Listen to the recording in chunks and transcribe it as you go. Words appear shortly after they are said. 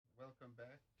welcome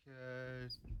back,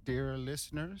 dear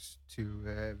listeners, to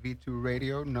V2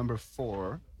 Radio number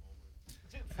 4. Is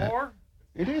it Uh, 4?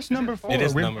 it is Is number it 4. four? It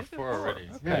is We've- number 4 already.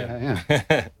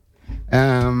 Yeah,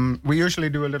 yeah. We usually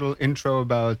do a little intro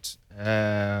about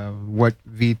what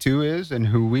V2 is and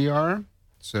who we are.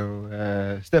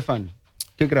 So, Stefan,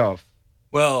 kick it off.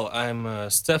 Well, I'm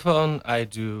Stefan. I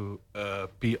do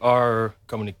PR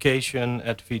communication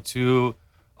at V2.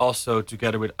 Also,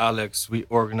 together with Alex, we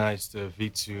organize the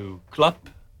V2 Club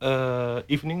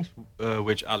evenings,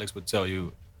 which Alex would tell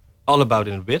you all about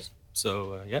in a bit.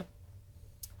 So, yeah.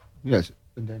 Yes,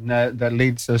 and then that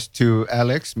leads us to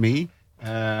Alex, me.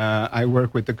 I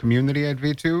work with the community at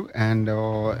V2 and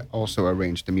also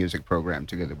arrange the music program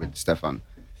together with Stefan.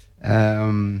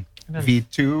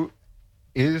 V2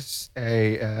 is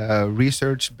a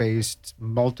research-based,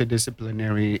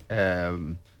 multidisciplinary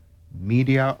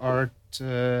media Art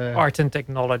and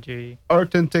technology.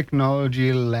 art and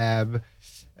technology lab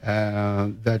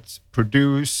that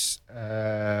produce,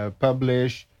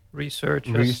 publish,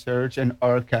 research, and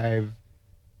archive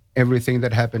everything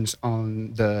that happens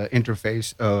on the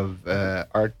interface of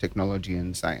art, technology,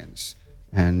 and science,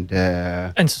 and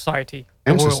And society.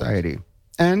 the world. society.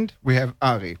 And we have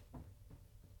Ari.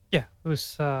 Yeah,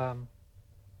 who's doing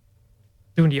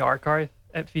the archive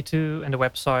at V2 and the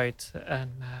website.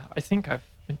 And I think I've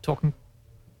been talking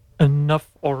enough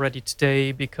already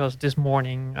today because this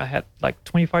morning I had like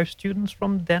 25 students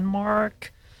from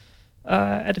Denmark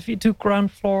at the V2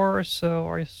 ground floor. So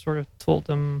I sort of told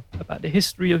them about the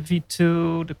history of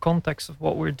V2, the context of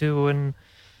what we're doing,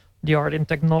 the art and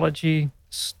technology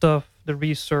stuff, the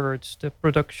research, the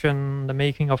production, the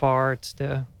making of art,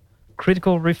 the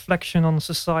critical reflection on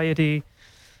society,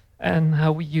 and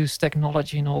how we use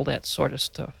technology and all that sort of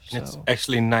stuff. And it's So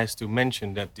actually nice to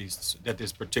mention that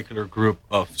this particular group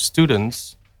of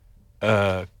students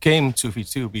came to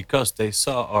V2 because they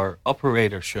saw our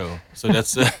operator show. So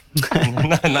that's a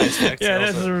nice fact. yeah,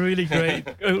 that's also. a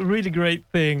really great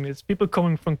thing. It's people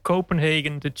coming from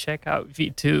Copenhagen to check out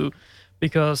V2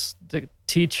 because the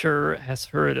teacher has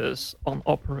heard us on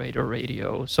operator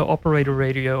radio. So operator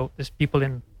radio is people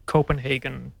in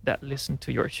Copenhagen that listen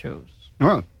to your shows.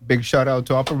 Well, big shout out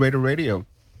to Operator Radio.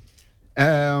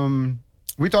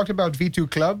 We talked about V2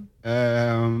 Club.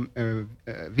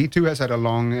 V2 has had a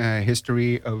long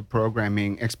history of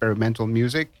programming experimental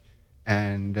music.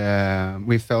 And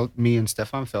me and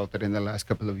Stefan felt that in the last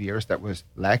couple of years that was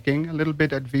lacking a little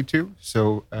bit at V2.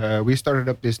 So we started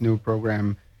up this new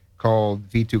program called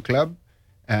V2 Club.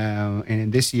 And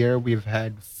in this year, we've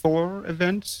had 4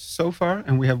 events so far,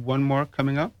 and we have one more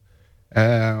coming up.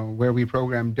 Where we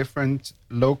program different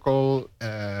local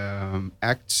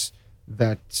acts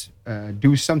that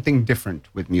do something different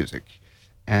with music.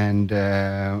 And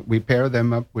we pair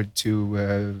them up with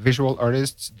 2 visual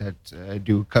artists that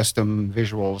do custom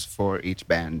visuals for each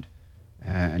band.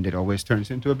 And it always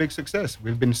turns into a big success.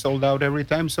 We've been sold out every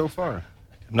time so far.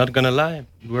 I'm not gonna lie,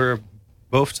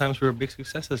 both times were big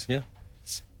successes. Yeah.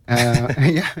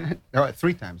 Yeah,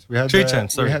 3 times. We had 3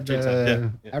 times. Sorry, we had 3 the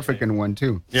times. Yeah. African one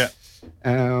too. Yeah.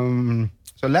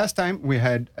 So last time we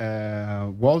had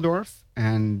Waldorf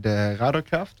and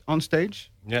Raderkraft on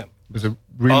stage. Yeah. It was a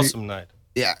really Awesome night.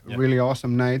 Yeah, Yeah. really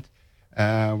awesome night.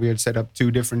 We had set up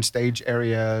 2 different stage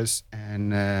areas,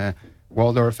 and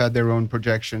Waldorf had their own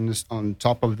projections on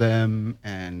top of them.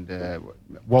 And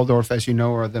Waldorf, as you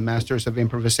know, are the masters of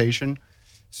improvisation.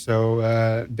 So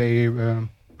they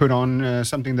put on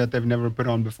something that they've never put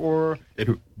on before. They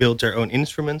built their own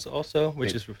instruments also,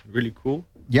 which is really cool.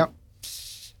 Yeah.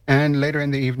 And later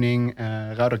in the evening,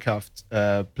 Raderkraft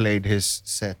played his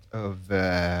set of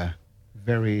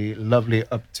very lovely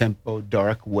up-tempo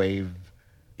dark wave.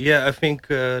 Yeah, I think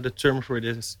the term for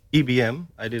this is EBM.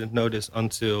 I didn't know this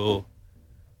until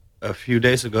a few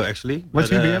days ago, actually. What's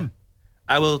But, EBM?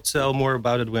 I will tell more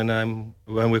about it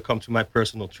when we come to my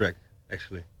personal track,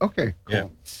 actually. Okay,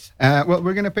 cool. Yeah. Well,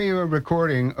 we're going to play you a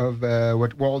recording of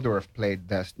what Waldorf played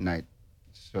last night.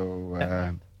 So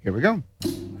here we go.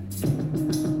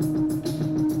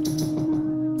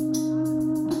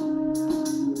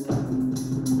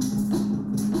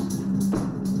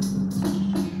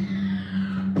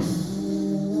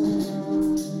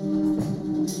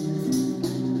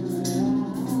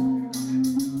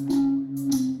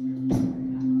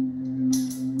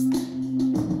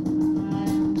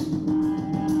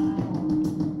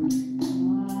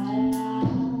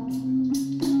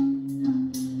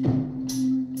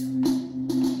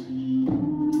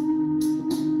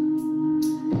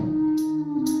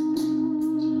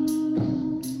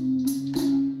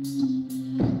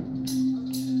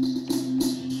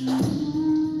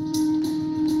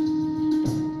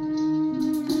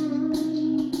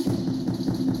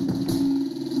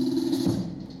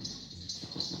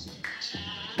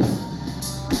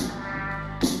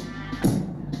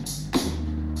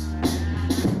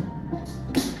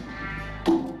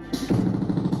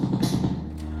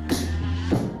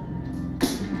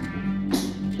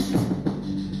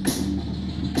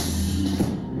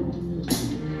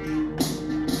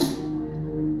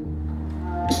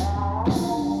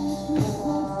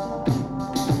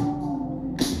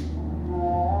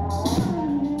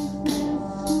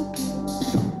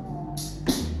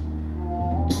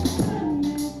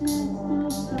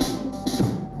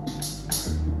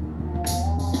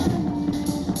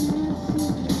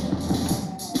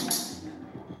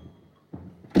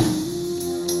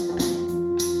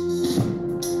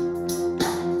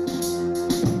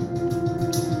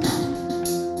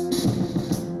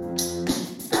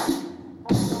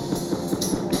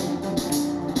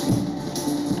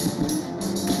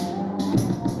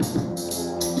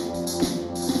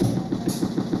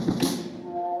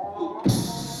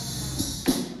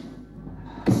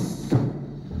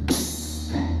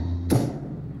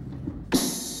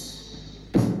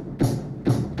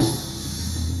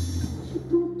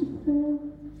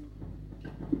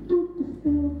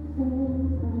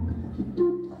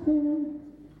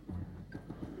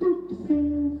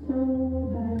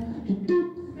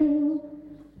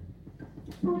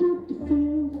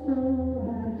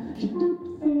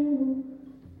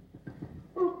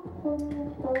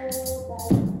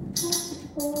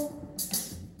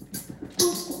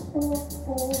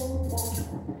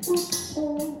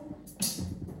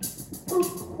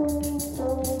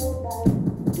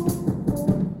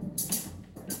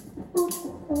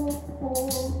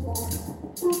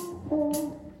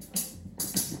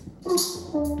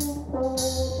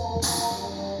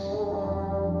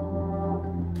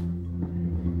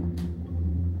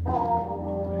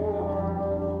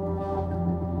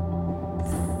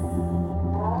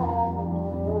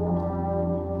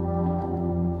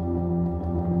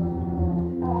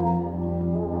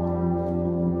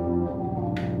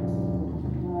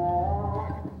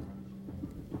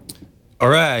 All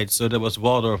right, so that was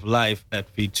Waldorf live at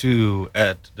V2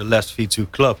 at the last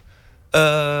V2 club.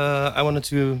 I wanted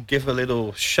to give a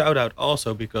little shout out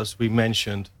also because we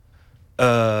mentioned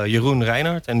Jeroen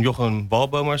Reinhardt and Jochen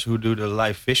Walbomers who do the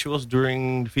live visuals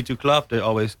during the V2 club. They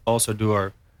always also do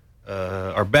our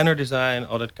banner design,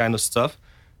 all that kind of stuff.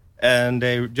 And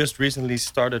they just recently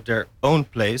started their own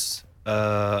place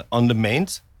on the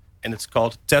Maint, and it's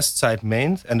called Test Site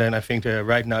Maint. And then I think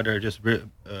right now they're just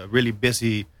really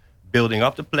busy building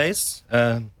up the place.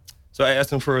 So I asked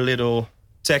them for a little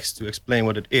text to explain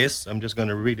what it is. I'm just going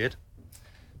to read it.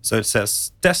 So it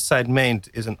says, Test Site Maint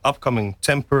is an upcoming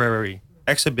temporary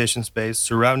exhibition space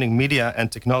surrounding media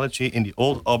and technology in the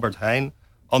old Albert Heijn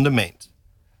on the Maint.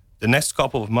 The next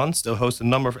couple of months, they'll host a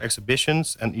number of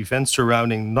exhibitions and events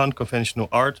surrounding non-conventional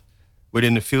art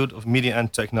within the field of media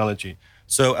and technology.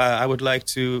 So I would like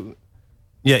to,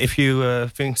 if you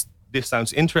think this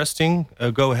sounds interesting,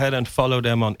 go ahead and follow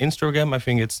them on Instagram. I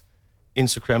think it's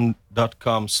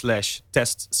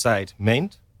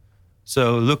instagram.com/testsitemaint.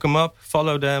 So look them up,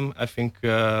 follow them. I think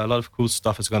a lot of cool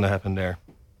stuff is going to happen there.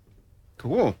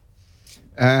 Cool.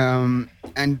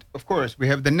 And of course, we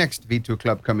have the next V2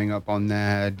 Club coming up on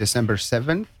December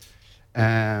 7th.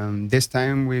 This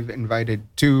time we've invited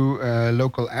two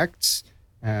local acts.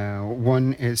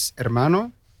 One is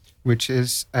Hermano, which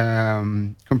is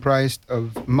comprised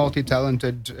of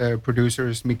multi-talented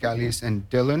producers Michalis and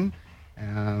Dylan.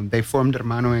 They formed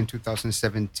Hermano in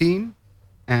 2017.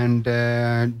 And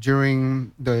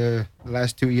during the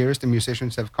last 2 years, the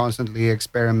musicians have constantly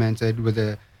experimented with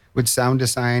sound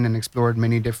design and explored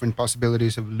many different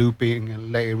possibilities of looping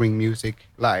and layering music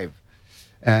live.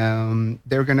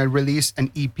 They're going to release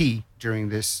an EP during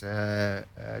this event,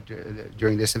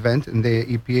 and the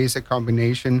EP is a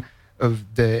combination of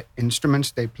the instruments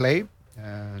they play,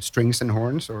 strings and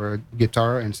horns, or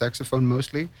guitar and saxophone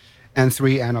mostly, and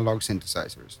 3 analog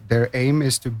synthesizers. Their aim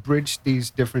is to bridge these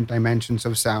different dimensions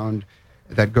of sound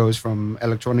that goes from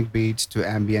electronic beats to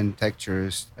ambient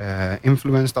textures,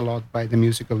 influenced a lot by the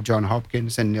music of John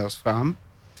Hopkins and Niels Frahm.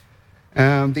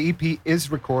 The EP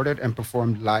is recorded and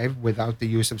performed live without the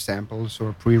use of samples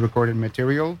or pre-recorded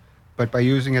material, but by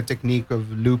using a technique of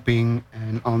looping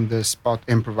and on-the-spot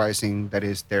improvising that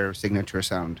is their signature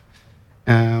sound.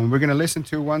 We're going to listen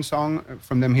to one song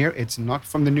from them here. It's not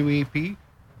from the new EP,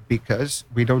 because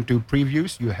we don't do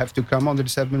previews. You have to come on the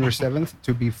December 7th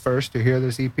to be first to hear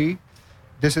this EP.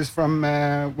 This is from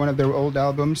one of their old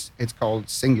albums. It's called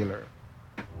Singular.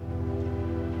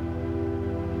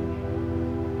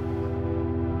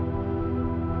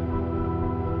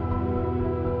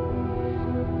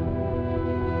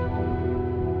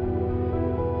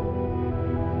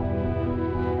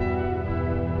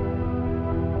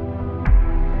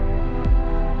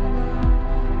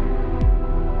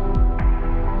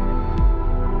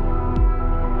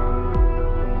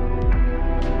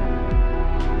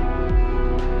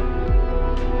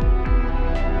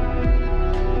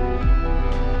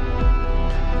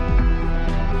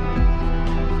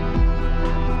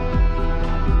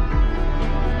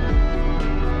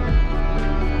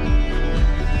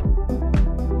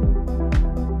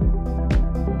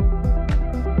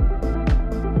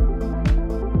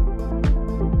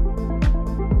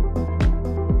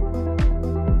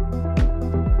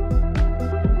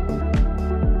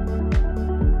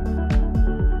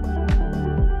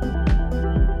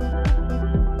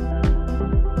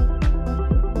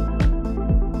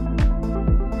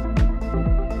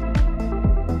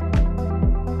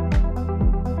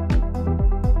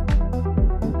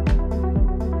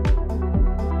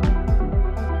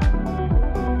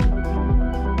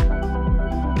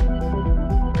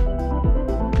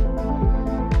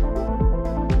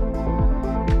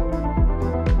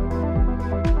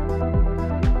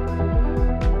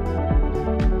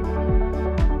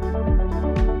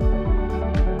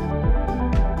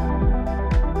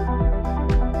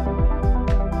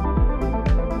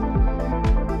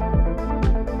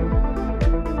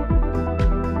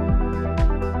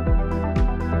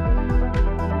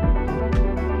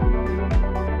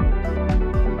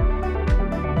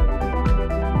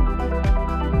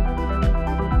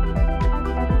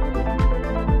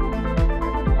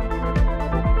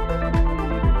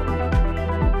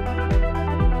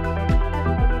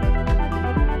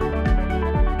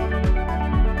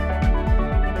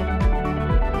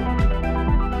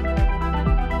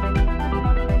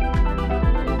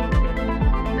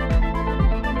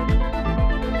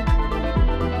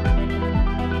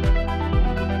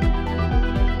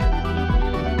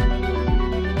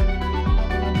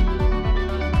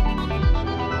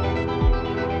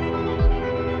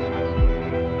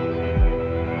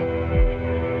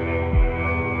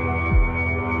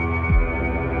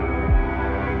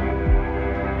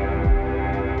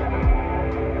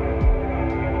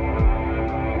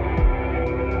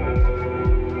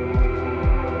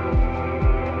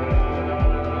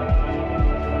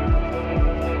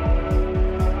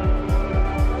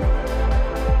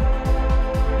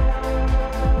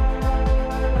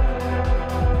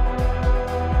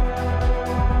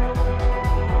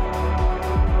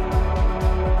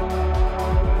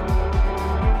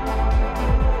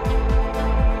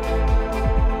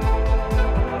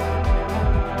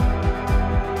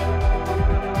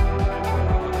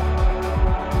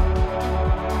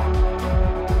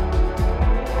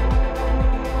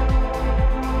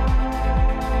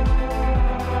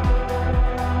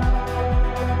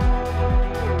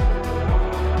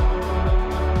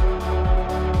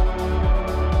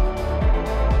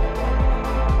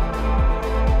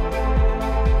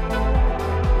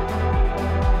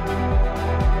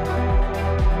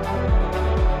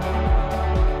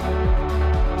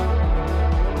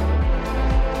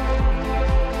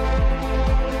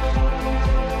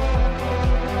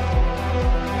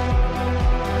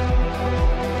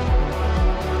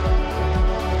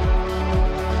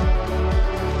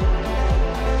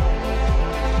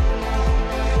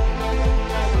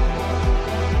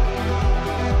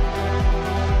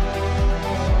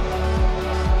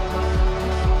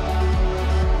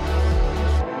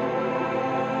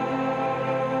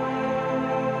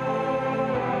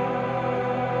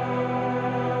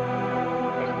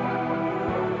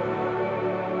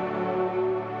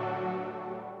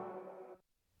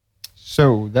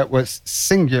 that was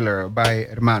Singular by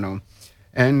Hermano.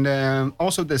 And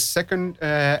also the second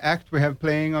act we have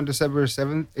playing on December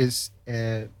 7th is,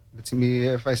 let's see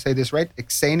if I say this right,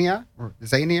 Xenia, or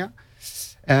Xenia.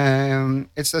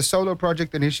 It's a solo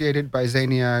project initiated by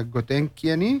Xenia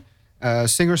Gotenkiani, a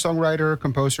singer-songwriter,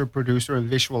 composer, producer, and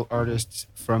visual artist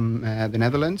from the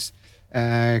Netherlands.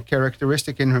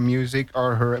 Characteristic in her music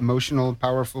are her emotional,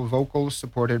 powerful vocals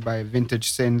supported by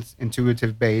vintage synth,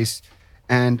 intuitive bass,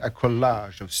 and a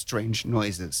collage of strange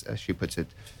noises, as she puts it.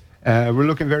 We're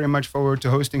looking very much forward to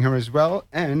hosting her as well,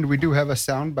 and we do have a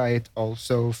soundbite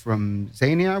also from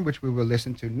Xenia, which we will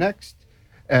listen to next.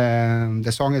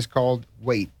 The song is called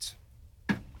Wait.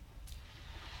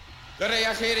 De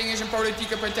reagering is een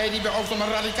politieke partij die beoogt om een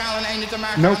radicaal een einde te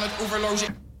maken aan het oeverloze...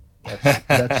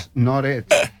 That's not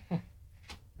it.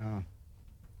 Oh.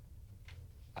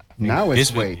 Now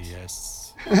it's Wait.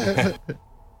 Yes.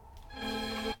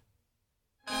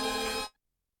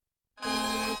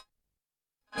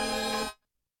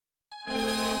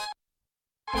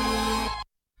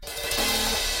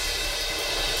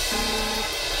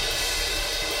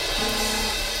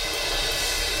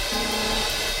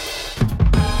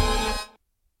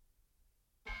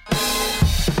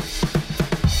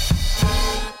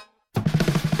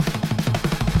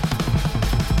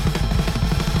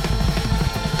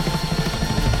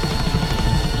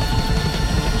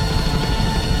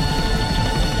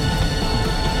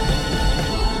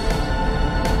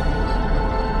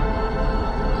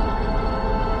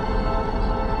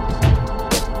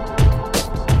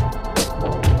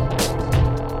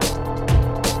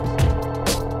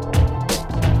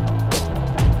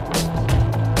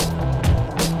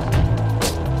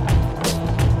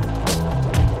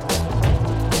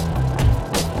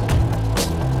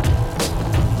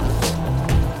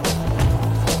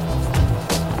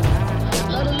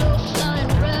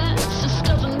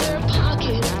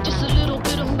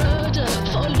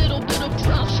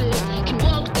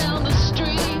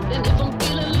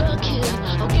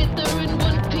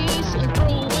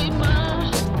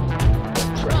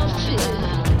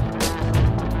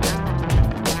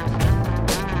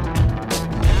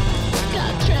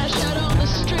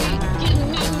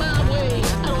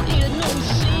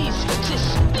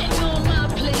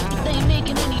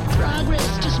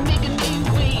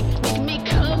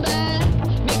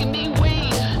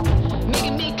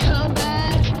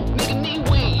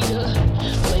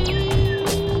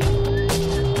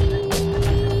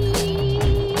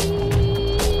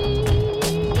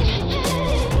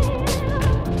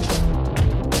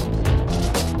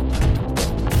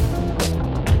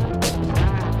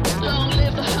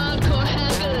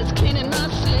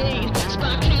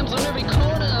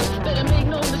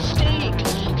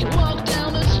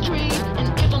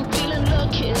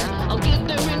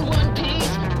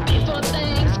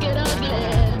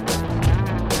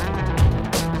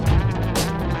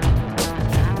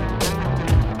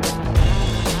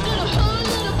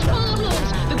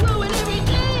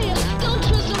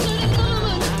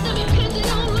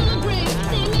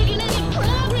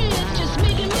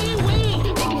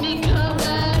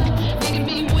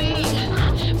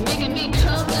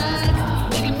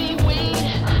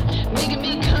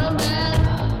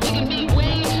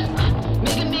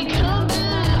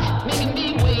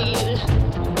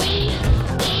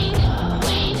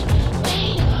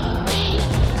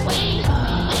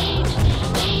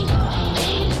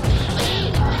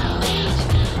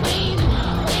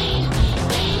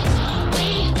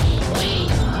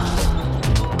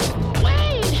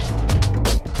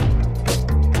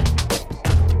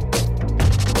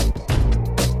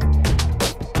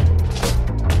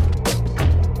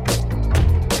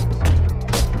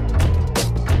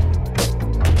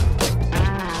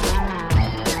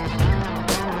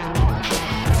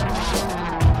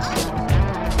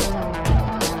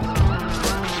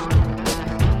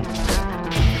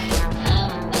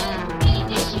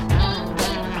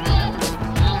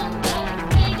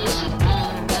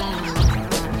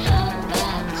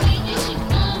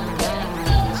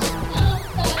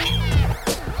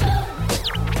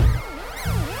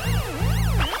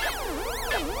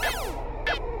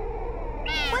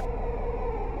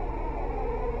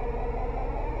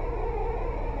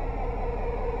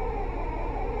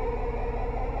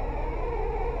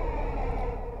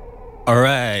 All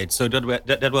right, so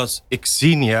that was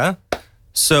Xenia.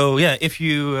 So yeah, if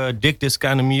you dig this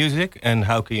kind of music, and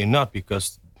how can you not?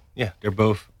 Because yeah, they're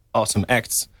both awesome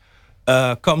acts.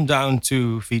 Come down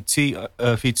to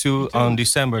V2 on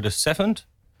December the 7th,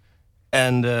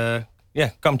 and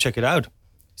yeah, come check it out.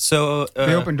 So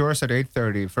we open doors at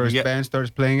 8:30. First band starts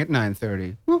playing at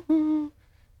 9:30. Woohoo!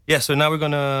 Yeah, so now we're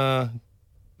gonna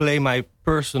play my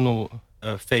personal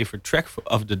favorite track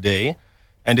of the day,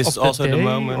 and this Of is also the the day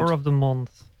moment or of the month?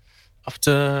 of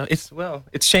the.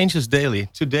 It changes daily.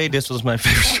 Today, this was my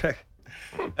favorite track.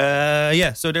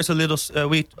 So there's a little.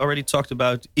 We already talked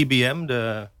about EBM,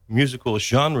 the musical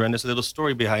genre, and there's a little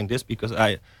story behind this because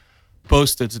I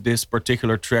posted this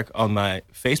particular track on my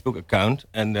Facebook account,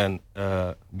 and then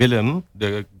Willem,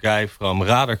 the guy from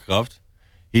Raderkraft,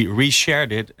 he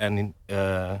reshared it and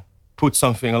put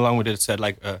something along with it that said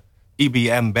like a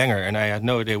EBM banger, and I had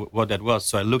no idea what that was,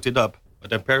 so I looked it up.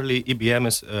 But apparently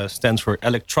EBM stands for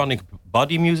electronic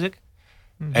body music,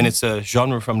 and it's a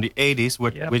genre from the 80s,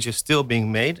 which is still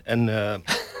being made, and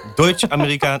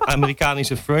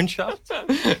Deutsch-Amerikanische Freundschaft.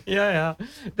 Yeah.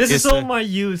 This is all my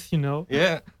youth, you know.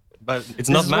 Yeah. But it's This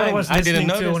not is what mine. I was I didn't listening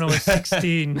know to this. when I was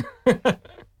 16.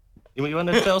 You want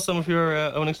to tell some of your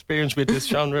own experience with this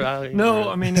genre, Ari? No,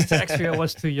 Or- I mean, it's actually I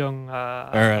was too young.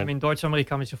 right. I mean,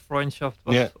 Deutsch-Amerikanische Freundschaft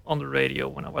was Yeah. on the radio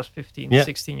when I was 15, Yeah.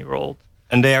 16-year-old.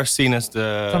 And they are seen as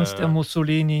the Tanz der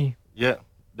Mussolini. yeah.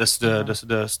 That's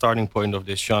the starting point of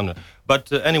this genre.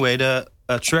 But anyway, the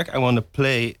track I want to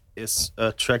play is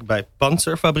a track by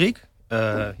Panzerfabrik.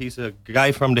 He's a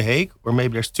guy from The Hague, or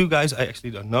maybe there's two guys. I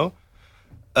actually don't know.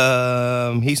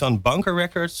 He's on Bunker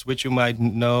Records, which you might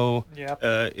know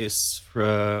is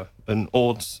an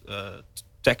old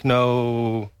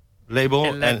techno label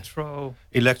Electro.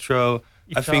 electro.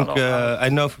 I think Italo. I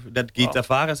know that Guy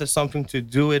Tavares has something to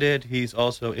do with it. He's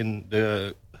also in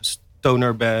the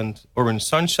stoner band Orange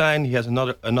Sunshine. He has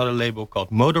another label called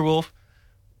Motorwolf,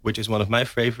 which is one of my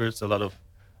favorites. A lot of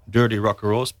dirty rock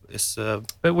and rolls.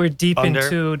 But we're deep under.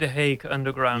 into the Hague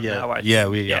underground now. I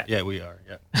think. We are.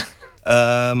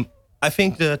 I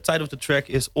think the title of the track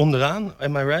is Onderaan.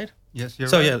 Am I right? Yes, you're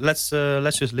So right.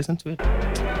 let's just listen to it.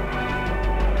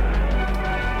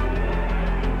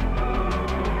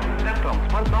 Het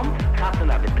transportband gaat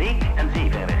naar de Breek- en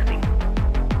Zevenrichting.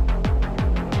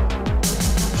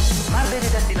 Maar bij de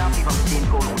destillatie van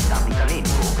steenkool ontstaat niet alleen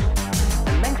koks.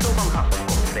 Een mengsel van gassen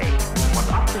komt vrij, wordt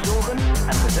afgezogen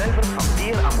en gezuiverd van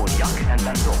zeer ammoniak en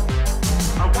benzol.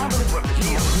 Al dadelijk wordt de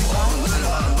zeer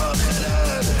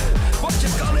Want je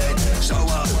kan niet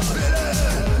zomaar willen.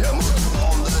 Je moet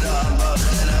onderaan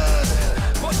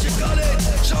beginnen. Want je kan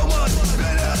niet zomaar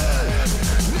willen.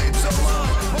 Niet zomaar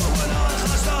bovenaan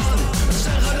gaan staan.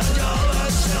 Zeggen dat je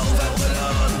alles zelf hebt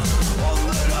gedaan.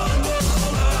 Onderaan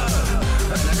begonnen.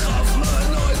 En ik gaf me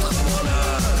nooit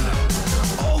gewonnen.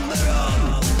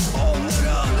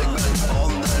 Onderaan. Ik ben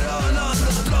onderaan aan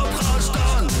de trap gaan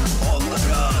staan.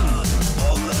 Onderaan.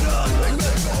 Ik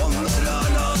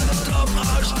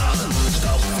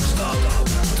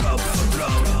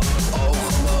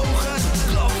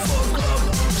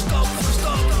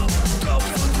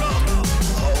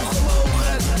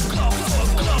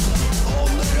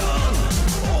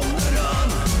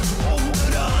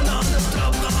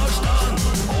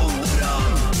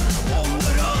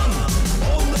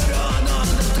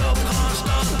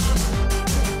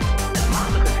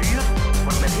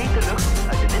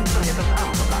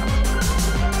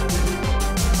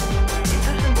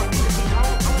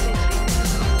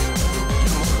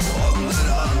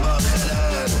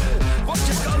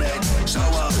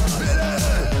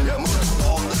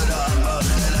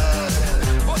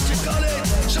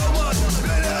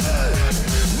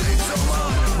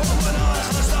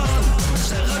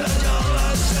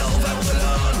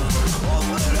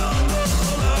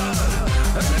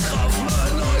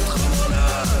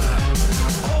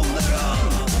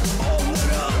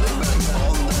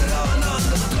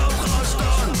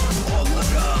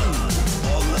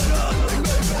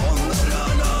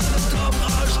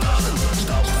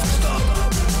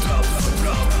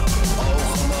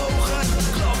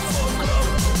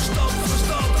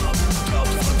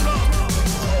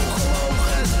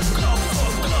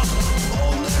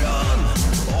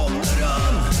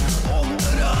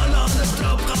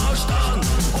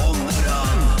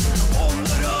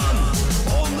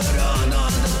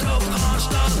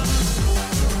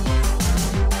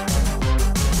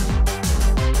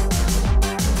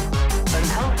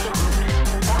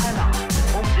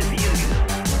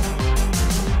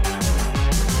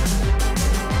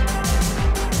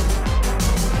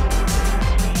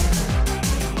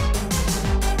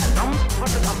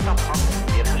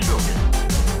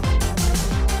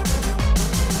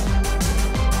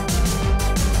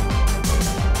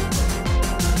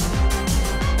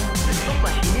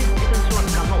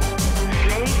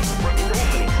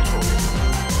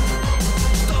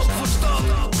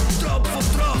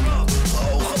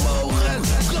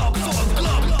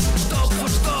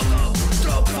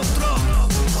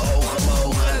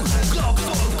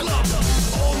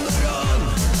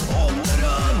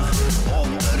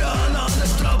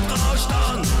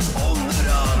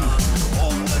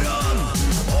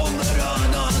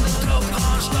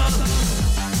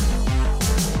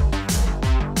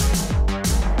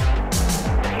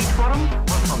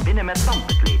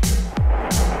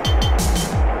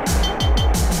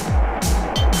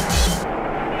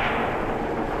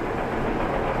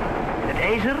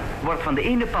ijzer wordt van de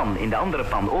ene pan in de andere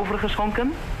pan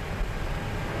overgeschonken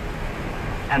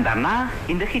en daarna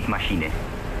in de gietmachine.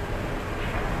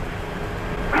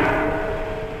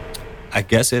 I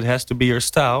guess it has to be your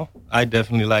style. I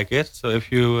definitely like it. So if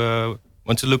you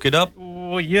want to look it up,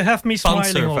 Oh, you have me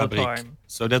smiling all the Panzerfabriek. time.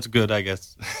 So that's good, I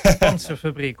guess.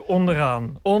 Panzerfabriek,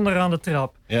 onderaan de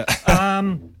trap. Yeah.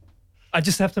 I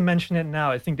just have to mention it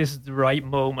now. I think this is the right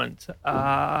moment.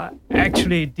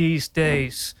 Actually, these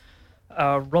days,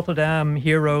 Rotterdam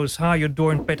heroes Hajo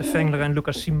Doorn, Peter Vengler, and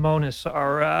Lucas Simonis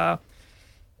are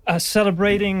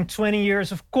celebrating 20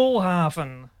 years of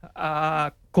Koolhaven.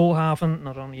 Koolhaven,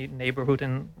 not only a neighborhood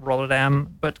in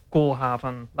Rotterdam, but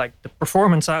Koolhaven, like the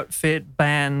performance outfit,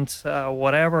 band,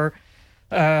 whatever.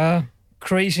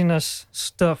 Craziness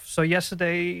stuff. So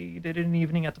yesterday they did an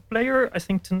evening at the Player. I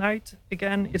think tonight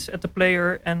again it's at the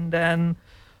Player, and then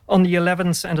on the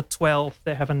 11th and the 12th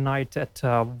they have a night at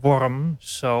Worm.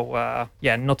 So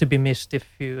yeah, not to be missed if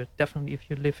you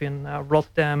live in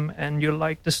Rotterdam and you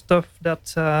like the stuff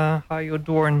that Hajo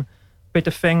Doorn,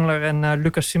 Peter Vengler, and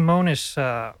Lucas Simonis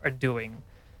are doing.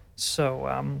 So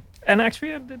and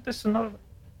actually there's another.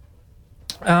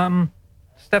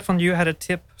 Stefan, you had a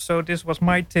tip, so this was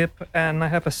my tip, and I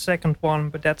have a second one,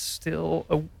 but that's still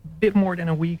a bit more than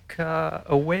a week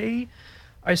away.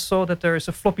 I saw that there is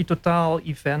a Floppy Total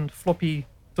event, Floppy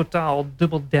Total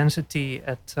Double Density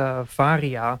at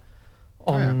Varia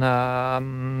on,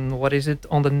 on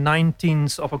the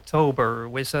 19th of October,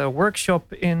 with a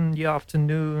workshop in the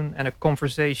afternoon and a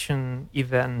conversation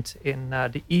event in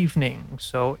the evening.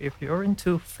 So if you're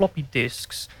into floppy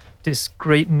disks, this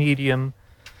great medium,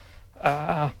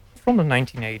 from the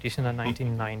 1980s and the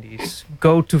 1990s,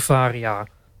 go to Varia.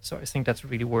 So I think that's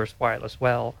really worthwhile as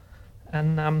well.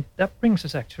 And that brings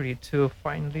us actually to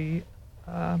finally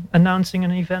announcing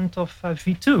an event of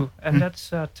V2, and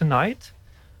that's tonight.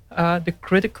 The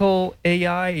Critical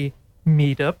AI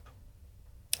meetup,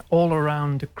 all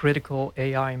around the Critical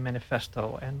AI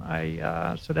manifesto.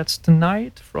 And so that's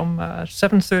tonight from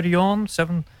 7:30 on.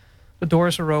 The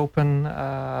doors are open.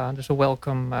 There's a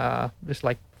welcome. There's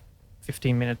like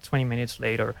 15 minutes, 20 minutes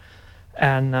later.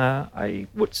 And I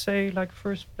would say, like,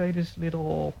 first play this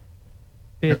little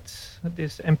bit,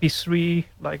 this MP3,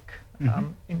 like,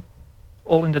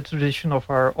 all in the tradition of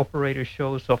our operator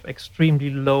shows of extremely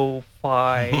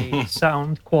lo-fi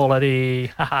sound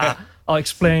quality. I'll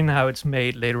explain how it's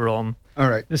made later on. All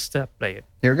right. Just play it.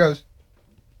 Here goes.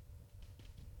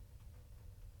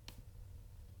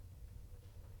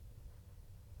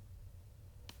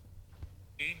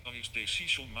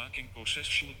 Decision-making process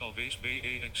should always be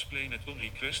explained on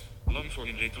request, live or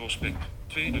in retrospect.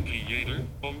 2. The creator,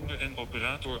 owner and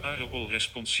operator are all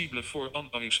responsible for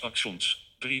analyze actions.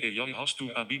 3. AI has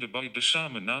to abide by the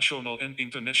same national and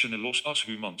international laws as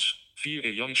humans. 4.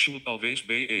 AI should always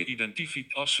be identified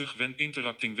as such when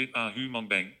interacting with a human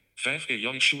being. 5.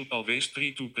 AI should always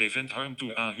try to prevent harm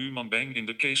to a human being in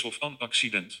the case of an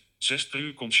accident. 6.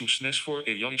 True consciousness for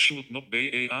AI should not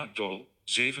be a goal.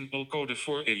 7. All code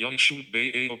for AI should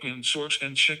be open source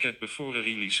and check it before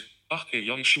release. 8.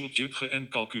 AI should judge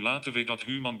and calculate without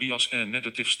human bias and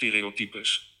negative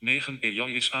stereotypes. 9. AI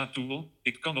is a tool,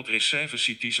 it cannot receive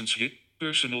citizenship,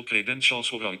 personal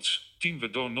credentials or rights. 10. We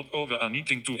do not owe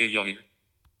anything to AI.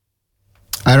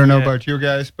 I don't know about you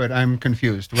guys, but I'm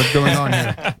confused. What's going on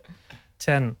here?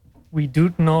 10. We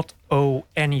do not owe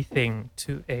anything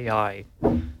to AI.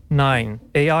 9.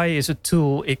 AI is a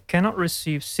tool. It cannot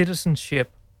receive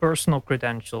citizenship, personal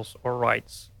credentials, or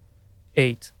rights.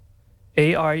 8.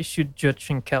 AI should judge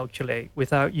and calculate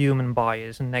without human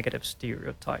bias and negative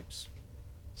stereotypes.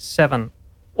 7.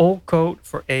 All code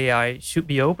for AI should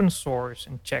be open source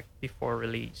and checked before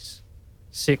release.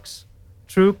 6.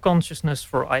 True consciousness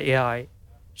for AI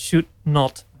should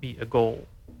not be a goal.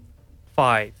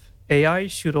 5. AI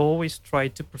should always try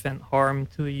to prevent harm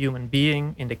to a human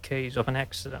being in the case of an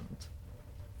accident.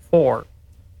 4.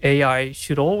 AI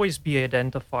should always be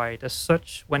identified as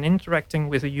such when interacting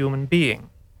with a human being.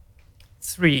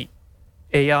 3.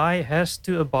 AI has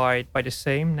to abide by the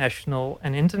same national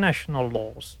and international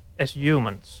laws as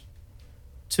humans.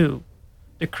 2.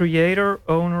 The creator,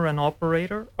 owner, and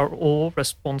operator are all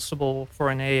responsible for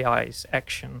an AI's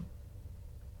action.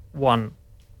 1.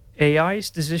 AI's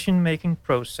decision-making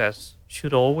process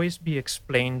should always be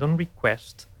explained on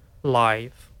request,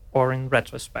 live, or in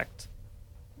retrospect.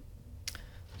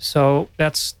 So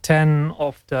that's 10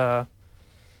 of the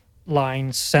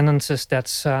sentences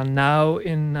that's now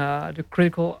in the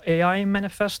Critical AI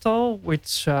Manifesto,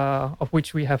 of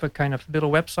which we have a kind of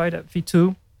little website at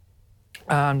V2.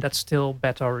 That's still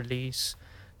beta release.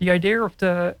 The idea of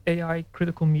the AI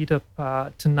Critical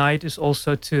Meetup tonight is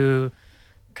also to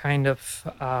kind of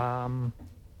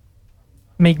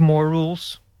make more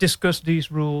rules, discuss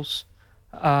these rules,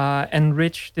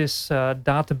 enrich this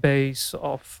database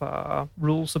of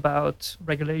rules about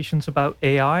regulations about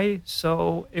AI.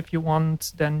 So if you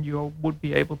want, then you would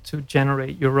be able to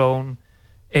generate your own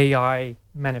AI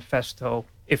manifesto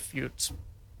if you'd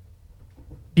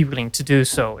be willing to do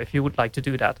so, if you would like to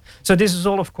do that. So this is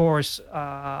all, of course,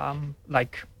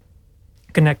 like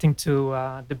connecting to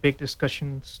the big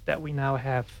discussions that we now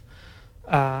have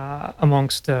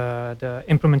amongst the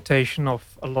implementation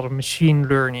of a lot of machine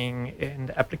learning in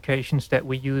the applications that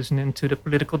we use and into the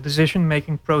political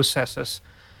decision-making processes.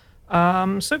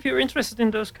 So if you're interested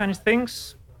in those kind of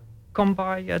things, come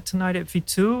by tonight at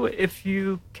V2. If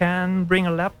you can, bring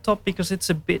a laptop, because it's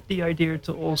a bit the idea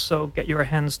to also get your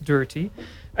hands dirty.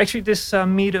 Actually, this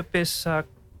meetup is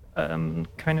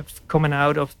kind of coming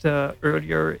out of the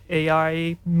earlier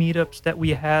AI meetups that we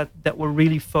had that were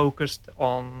really focused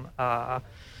on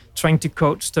trying to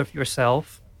code stuff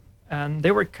yourself. And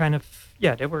they were kind of,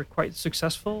 they were quite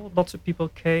successful. Lots of people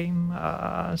came,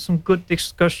 some good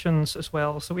discussions as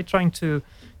well. So we're trying to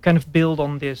kind of build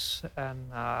on this and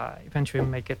eventually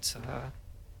make it,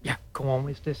 go on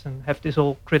with this and have this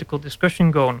whole critical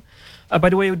discussion going. By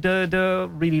the way, the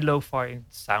really lo-fi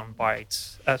sound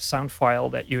file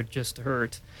that you just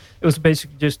heard, it was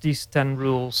basically just these 10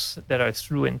 rules that I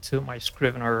threw into my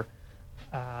Scrivener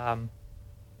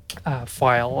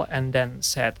file and then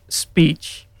said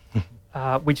speech,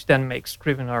 which then makes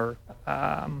Scrivener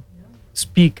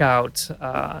speak out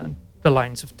the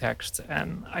lines of text.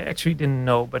 And I actually didn't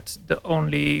know, but the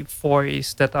only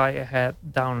voice that I had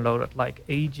downloaded like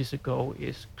ages ago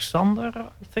is Xander,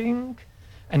 I think,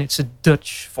 and it's a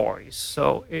Dutch voice.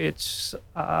 So it's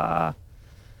the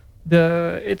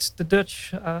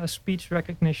Dutch speech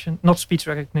recognition, not speech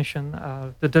recognition,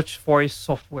 the Dutch voice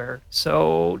software.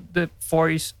 So the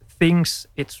voice thinks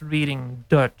it's reading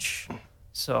Dutch.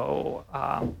 So,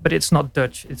 but it's not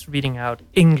Dutch, it's reading out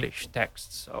English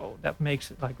text. So that makes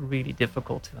it like really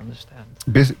difficult to understand.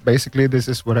 Basically, this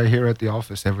is what I hear at the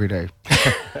office every day.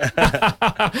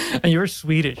 And you're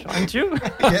Swedish, aren't you?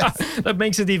 Yes. That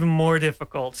makes it even more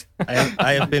difficult.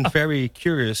 I have been very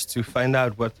curious to find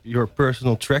out what your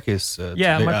personal track is.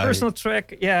 My personal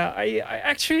track. Yeah,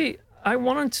 I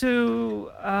wanted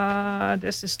to.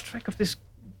 There's this track of this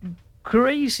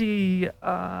crazy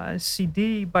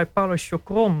CD by Paulo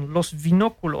Chocron, Los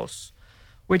Vinóculos,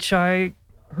 which I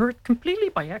heard completely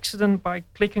by accident by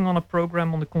clicking on a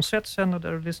program on the Concertzender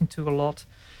that I listen to a lot.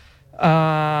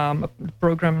 The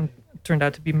program turned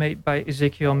out to be made by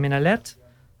Ezequiel Minalet,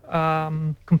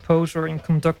 composer and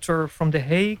conductor from The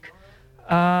Hague.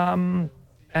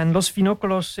 And Los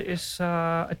Vinóculos is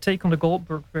a take on the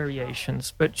Goldberg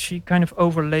variations, but she kind of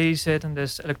overlays it, and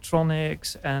there's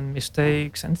electronics and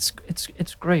mistakes, and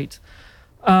it's great.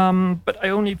 But I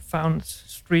only found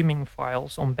streaming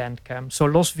files on Bandcamp. So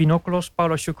Los Vinóculos,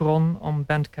 Paulo Chocron on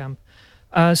Bandcamp.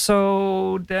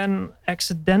 So then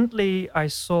accidentally I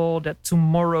saw that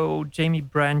tomorrow Jamie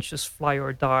Branch's Fly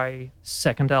or Die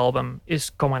second album is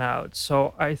coming out.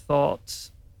 So I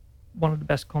thought one of the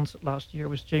best concerts last year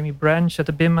was Jamie Branch at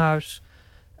the Bimhuis,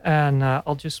 and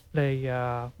I'll just play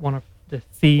one of the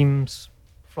themes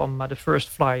from the first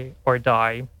Fly or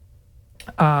Die,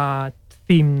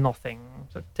 theme Nothing.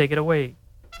 So take it away.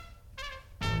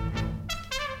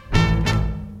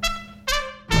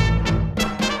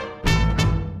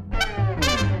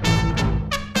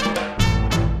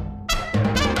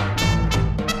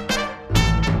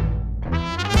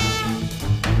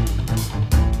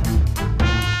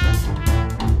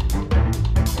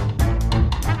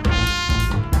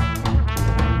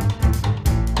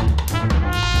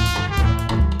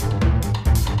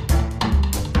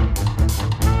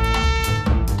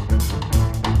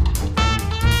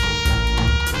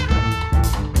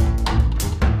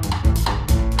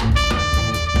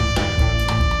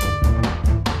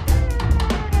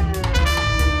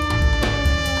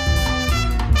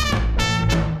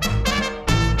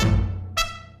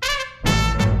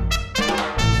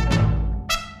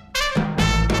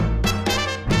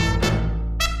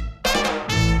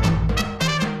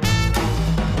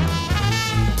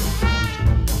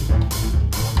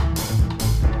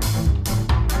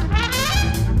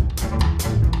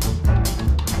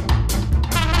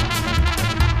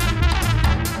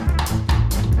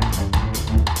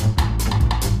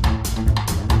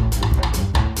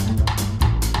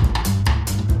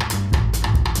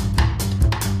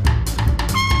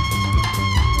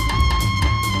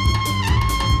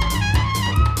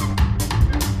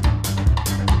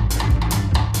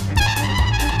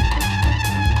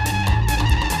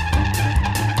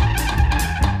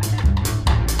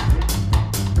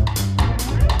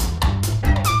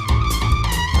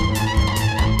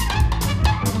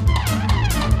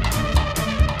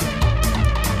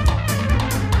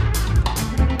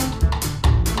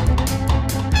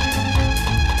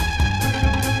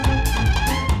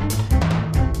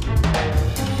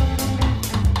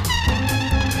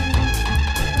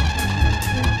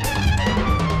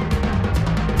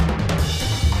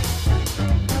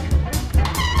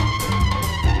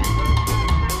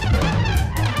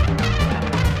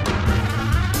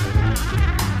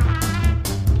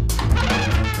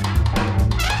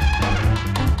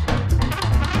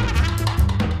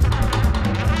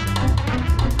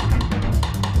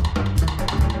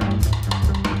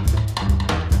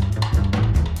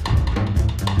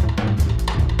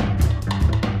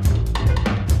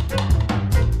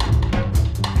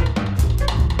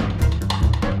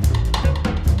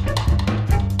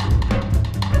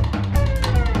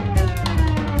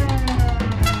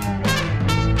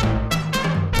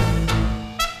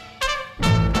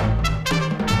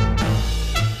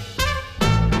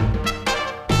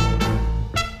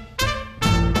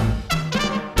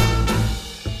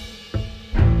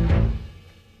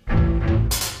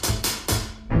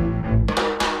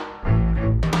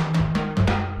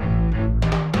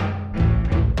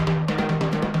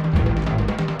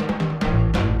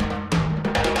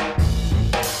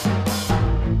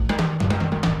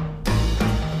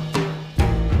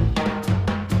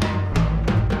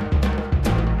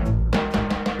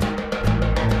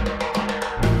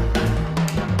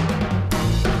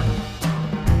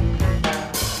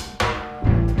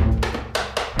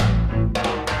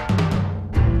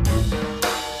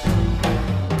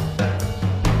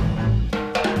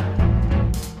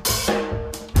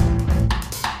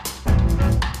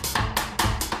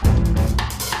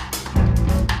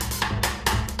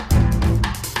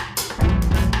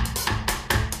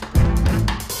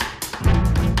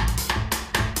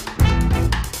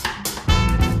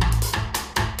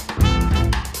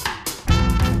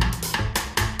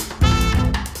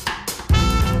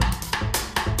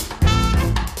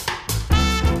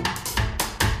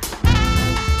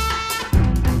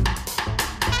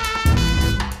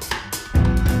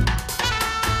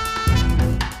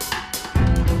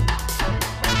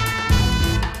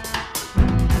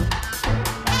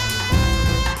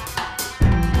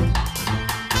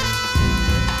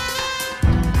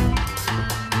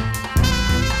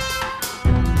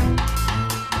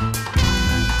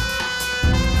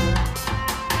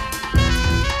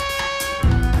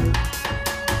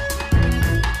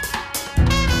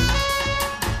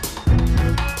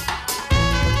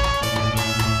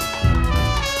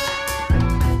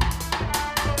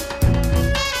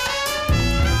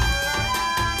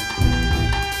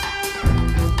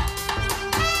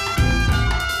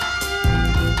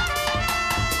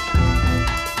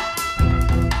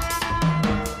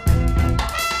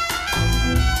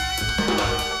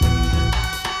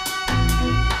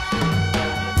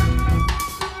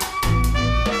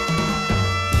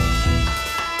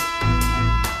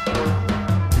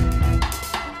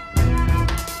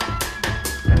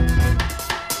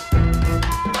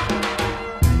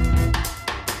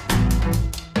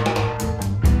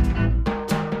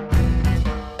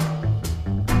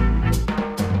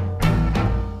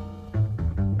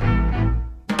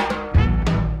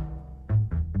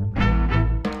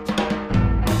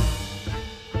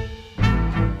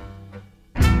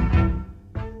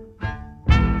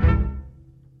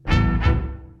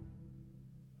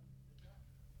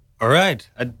 right.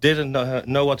 I didn't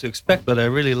know what to expect, but I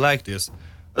really like this.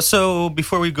 So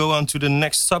before we go on to the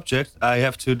next subject, I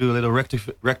have to do a little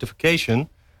rectification.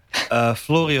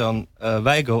 Florian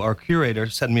Weigo, our curator,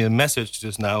 sent me a message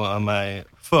just now on my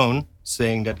phone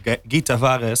saying that Guy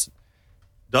Tavares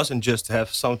doesn't just have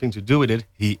something to do with it,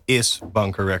 he is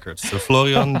Bunker Records. So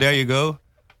Florian, there you go.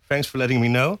 Thanks for letting me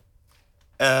know.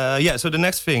 So the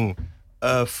next thing,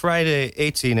 Friday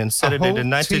 18 and Saturday the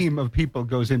 19th. A whole team of people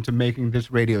goes into making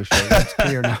this radio show. That's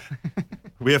clear now.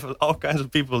 We have all kinds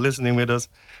of people listening with us.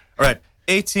 All right,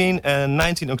 18 and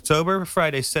 19 October,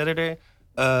 Friday, Saturday.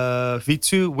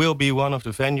 V2 will be one of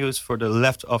the venues for the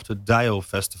Left of the Dial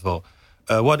Festival.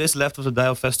 What is Left of the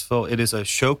Dial Festival? It is a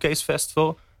showcase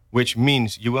festival, which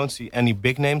means you won't see any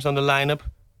big names on the lineup,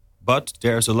 but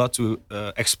there's a lot to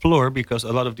explore because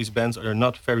a lot of these bands are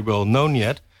not very well known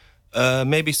yet.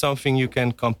 Maybe something you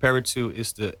can compare it to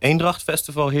is the Eendracht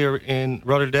Festival here in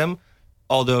Rotterdam,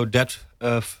 although that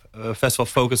festival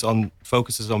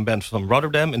focuses on bands from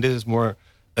Rotterdam, and this is more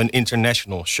an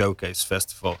international showcase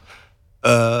festival.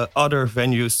 Other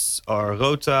venues are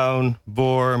Rotown,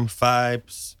 Borm,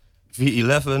 Vibes,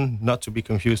 V11, not to be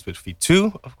confused with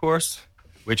V2, of course,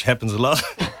 which happens a lot.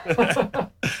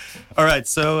 All right,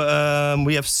 so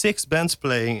we have 6 bands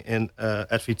playing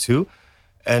at V2,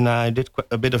 and I did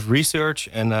a bit of research,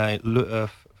 and I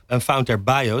found their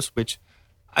bios, which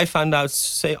I found out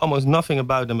say almost nothing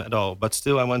about them at all, but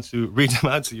still I want to read them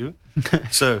out to you.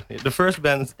 So the first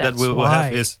band that we will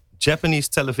have is Japanese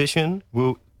Television,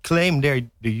 who claim they're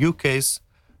the UK's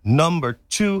number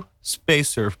 2 space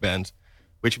surf band,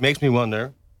 which makes me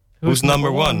wonder who's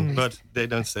number 1, but they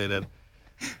don't say that.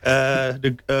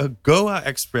 The Goa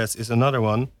Express is another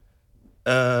one.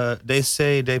 They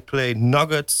say they play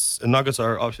Nuggets. Nuggets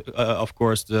are, of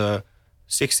course, the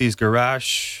 60s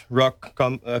garage rock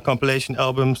compilation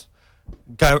albums,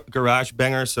 garage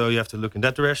bangers, so you have to look in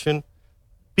that direction.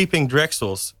 Peeping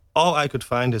Drexels. All I could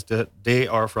find is that they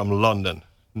are from London.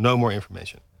 No more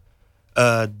information.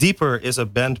 Deeper is a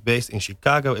band based in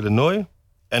Chicago, Illinois,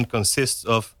 and consists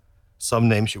of some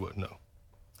names you would know.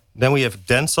 Then we have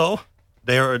Dancehall.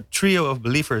 They are a trio of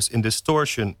believers in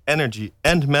distortion, energy,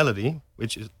 and melody,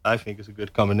 which I think is a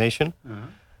good combination,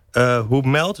 who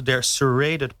meld their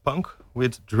serrated punk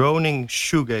with droning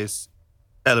shoegaze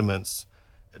elements.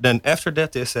 Then after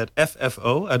that they said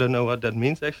FFO. I don't know what that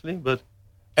means actually, but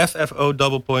FFO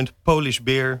 _, Polish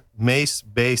beer,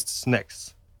 maize-based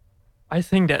snacks. I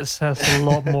think that says a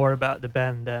lot more about the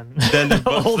band than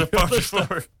all the part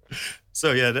before.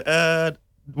 So yeah,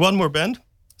 one more band.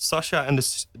 Sasha and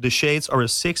the Shades are a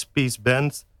 6-piece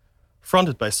band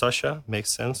fronted by Sasha.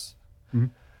 Makes sense.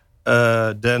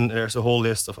 Mm-hmm. Then there's a whole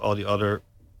list of all the other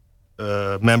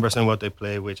members and what they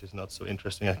play, which is not so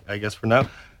interesting, I guess, for now.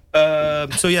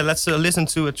 So yeah, let's listen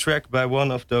to a track by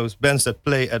one of those bands that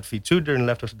play at V2 during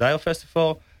Left of the Dial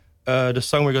Festival. The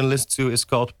song we're going to listen to is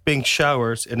called Pink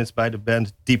Showers, and it's by the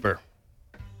band Deeper.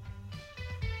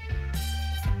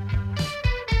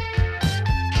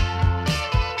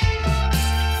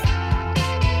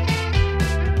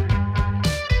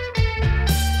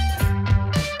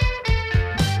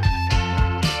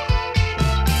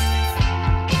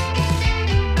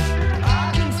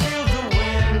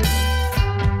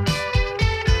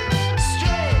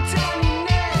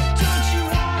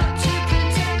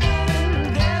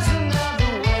 There's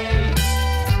another way.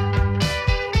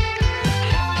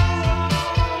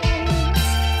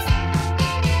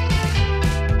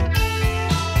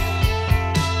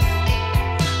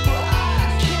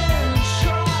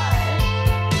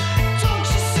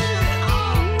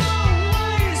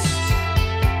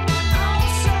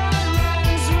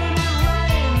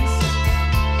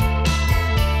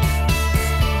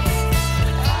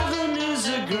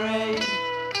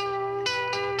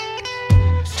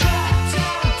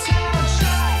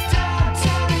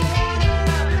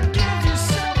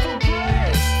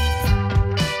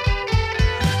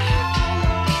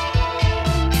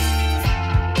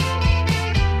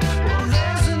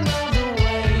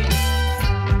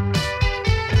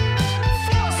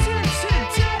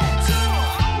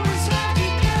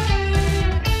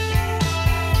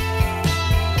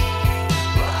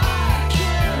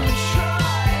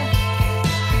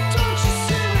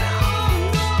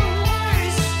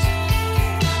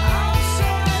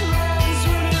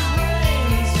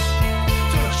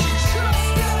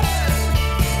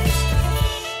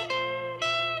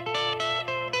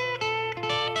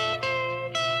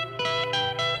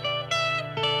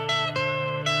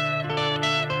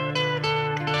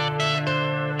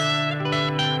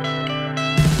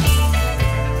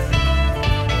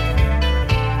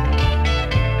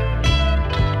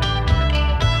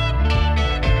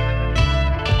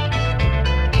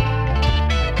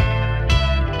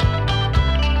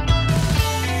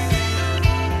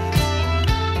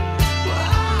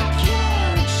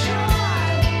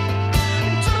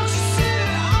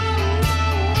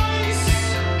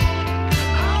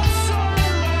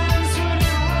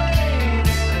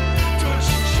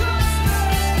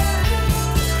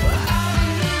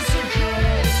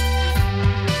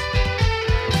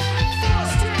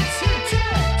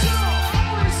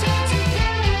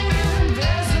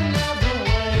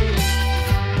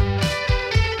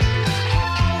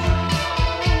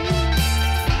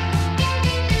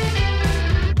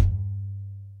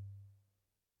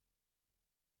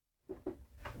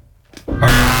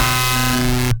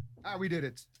 we did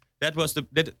it. That was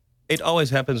it always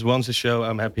happens once a show.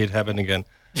 I'm happy it happened again.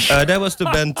 That was the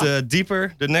band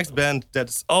Deeper. The next band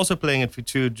that's also playing at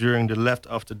V2 during the Left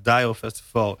After Dial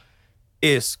Festival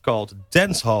is called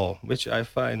Dance Hall, which I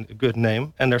find a good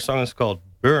name. And their song is called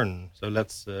Burn. So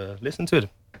let's listen to it.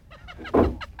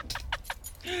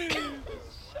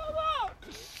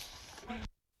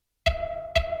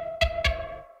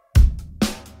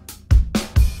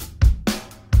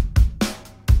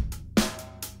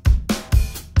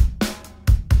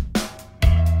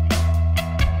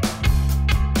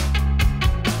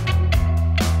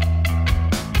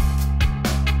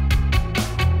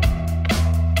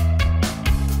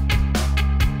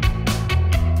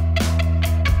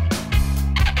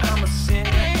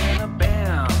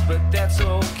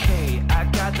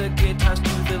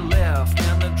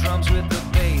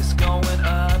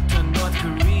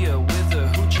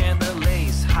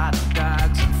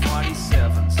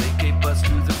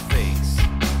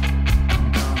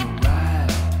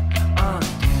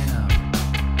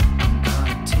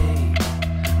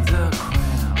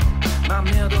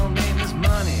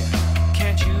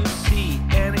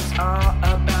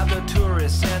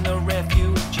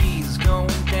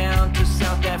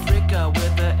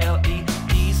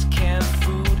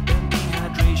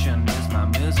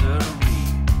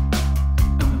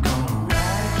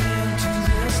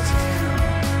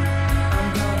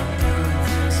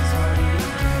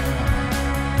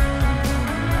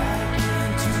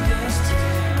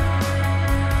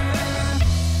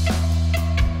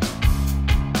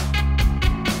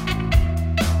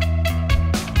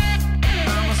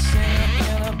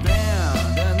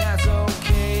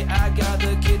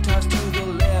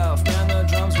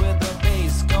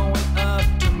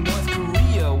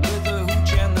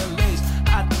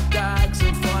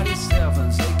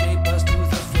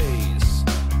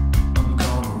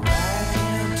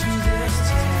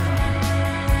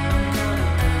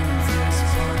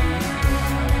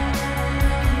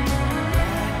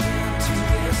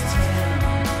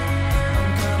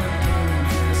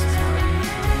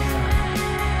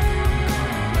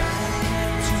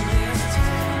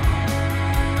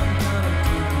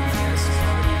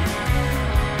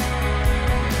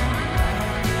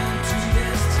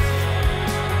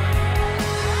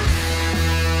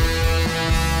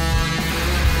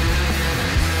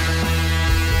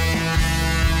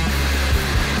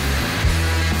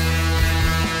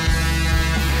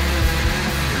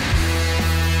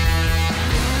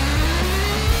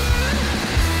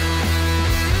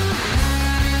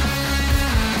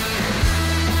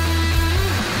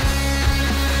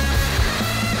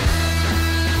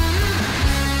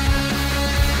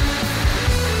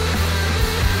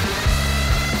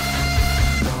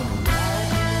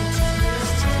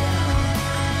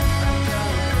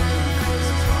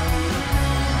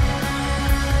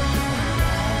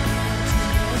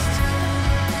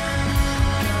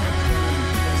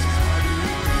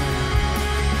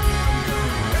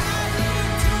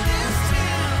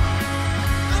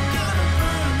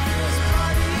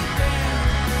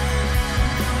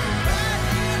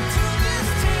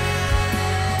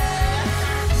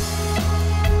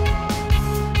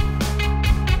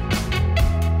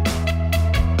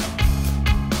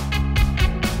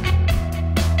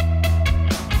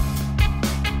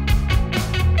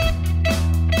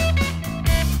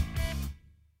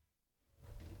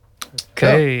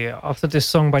 Okay, after this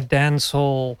song by Dance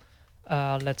Hall,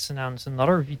 let's announce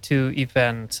another V2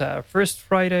 event. First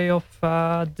Friday of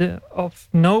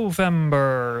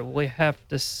November, we have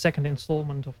the second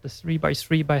installment of the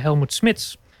 3x3 by Helmut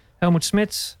Smits. Helmut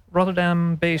Smits,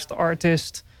 Rotterdam-based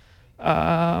artist,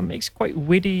 makes quite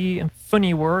witty and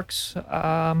funny works,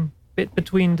 bit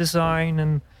between design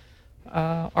and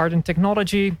art and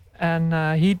technology.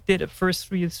 And he did a first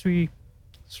 3x3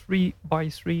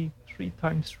 3x3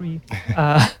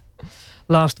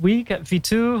 last week at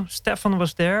V2. Stefan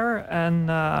was there, and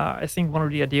I think one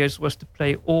of the ideas was to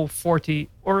play all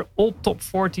top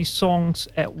 40 songs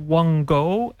at one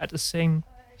go at the same,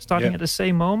 starting at the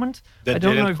same moment. That I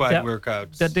don't didn't know if quite work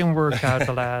out. That didn't work out,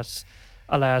 alas.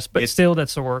 But still,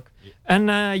 that's a work. And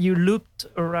you looped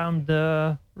around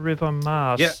the River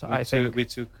Maas. Yeah, I think we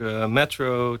took a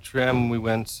metro tram. We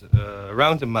went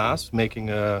around the Maas, making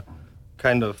a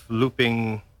kind of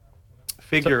looping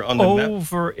figure on the map.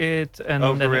 Over it and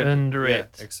then under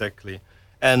it. Exactly.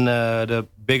 And the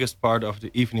biggest part of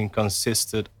the evening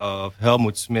consisted of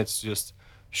Helmut Smits just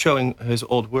showing his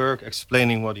old work,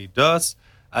 explaining what he does.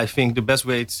 I think the best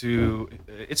way to...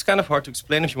 it's kind of hard to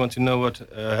explain. If you want to know what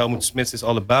Helmut Smits is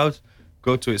all about,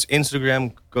 go to his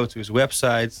Instagram, go to his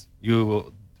website. You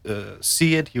will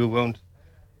see it. You won't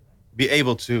be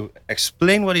able to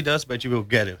explain what he does, but you will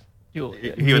get it. you'll He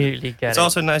would- immediately get It's it.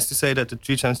 also nice to say that the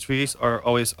 3x3s are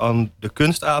always on the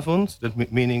Kunstavond,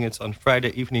 meaning it's on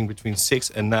Friday evening between 6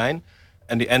 and 9,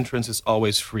 and the entrance is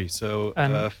always free. So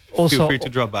And feel also- free to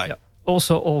drop by. yeah.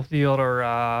 Also, all of the other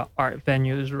art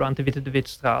venues around the Witte de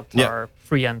Witstraat Yeah. are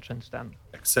free entrance then.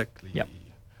 Exactly. Yeah.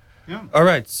 Yeah. All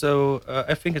right, so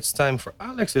I think it's time for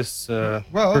Alex's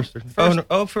Well, first.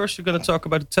 first- First you're going to talk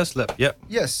about the test lab. Yeah.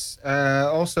 Yes.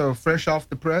 Also, fresh off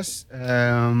the press,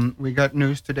 we got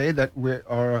news today that we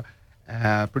are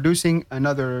producing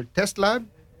another test lab.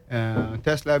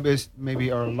 Test lab is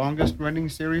maybe our longest running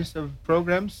series of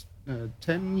programs,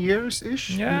 10 years ish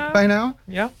Yeah. by now.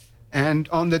 Yeah. And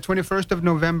on the 21st of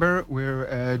November,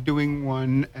 we're doing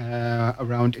one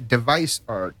around device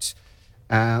art.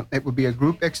 It will be a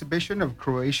group exhibition of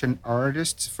Croatian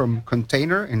artists from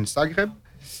Container in Zagreb.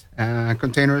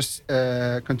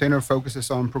 Container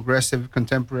focuses on progressive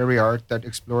contemporary art that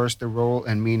explores the role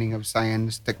and meaning of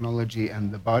science, technology,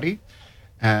 and the body.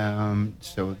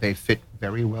 So they fit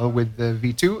very well with the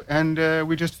V2. And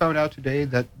we just found out today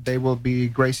that they will be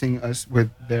gracing us with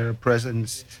their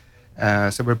presence.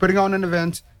 So we're putting on an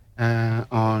event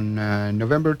on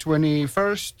November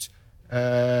 21st.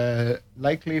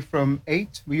 Likely from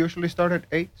 8. We usually start at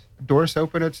 8. Doors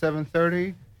open at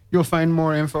 7:30. You'll find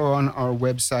more info on our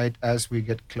website as we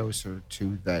get closer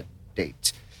to that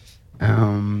date.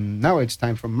 Now it's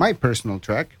time for my personal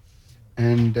track.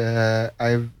 And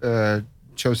I've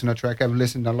chosen a track I've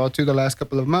listened a lot to the last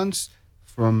couple of months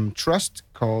from Trust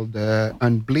called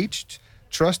Unbleached.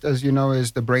 Trust, as you know,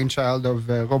 is the brainchild of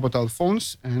Robert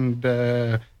Alphonse. And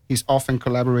he's often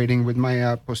collaborating with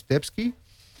Maya Postepsky.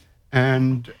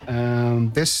 And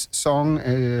this song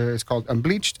is called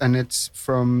Unbleached, and it's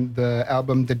from the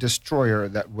album The Destroyer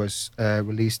that was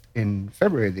released in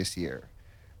February this year.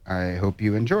 I hope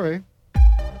you enjoy.